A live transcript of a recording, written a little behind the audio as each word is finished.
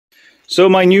So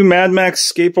my new Mad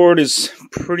Max skateboard is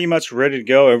pretty much ready to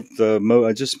go.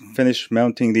 I just finished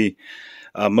mounting the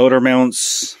motor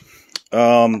mounts,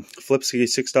 Flipsky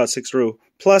 6.60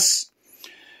 Plus,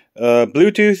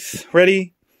 Bluetooth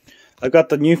ready. I've got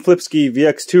the new Flipsky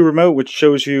VX2 remote, which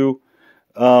shows you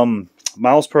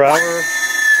miles per hour.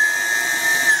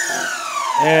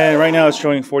 And right now it's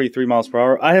showing 43 miles per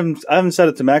hour. I haven't set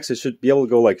it to max. It should be able to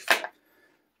go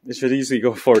it should easily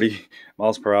go 40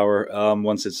 miles per hour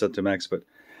once it's set to max. But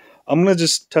I'm gonna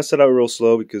just test it out real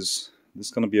slow because this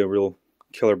is gonna be a real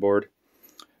killer board.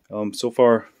 So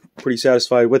far, pretty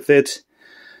satisfied with it.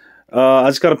 I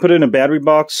just gotta put it in a battery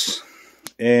box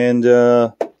and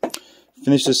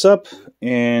finish this up,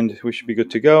 and we should be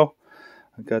good to go.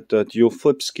 I've got dual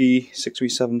Flipsky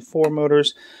 6374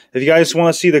 motors. If you guys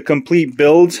want to see the complete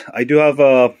build, I do have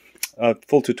a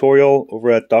full tutorial over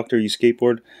at Dr. E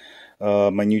Skateboard,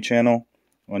 my new channel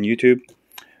on YouTube.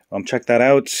 Check that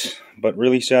out. But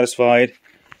really satisfied.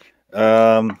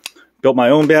 Built my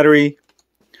own battery.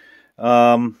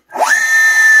 Love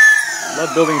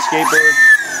building skateboards.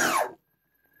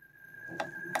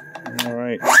 All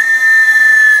right.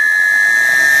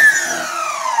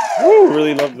 Woo,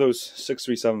 really love those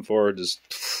 6374,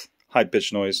 just high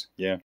pitch noise. Yeah.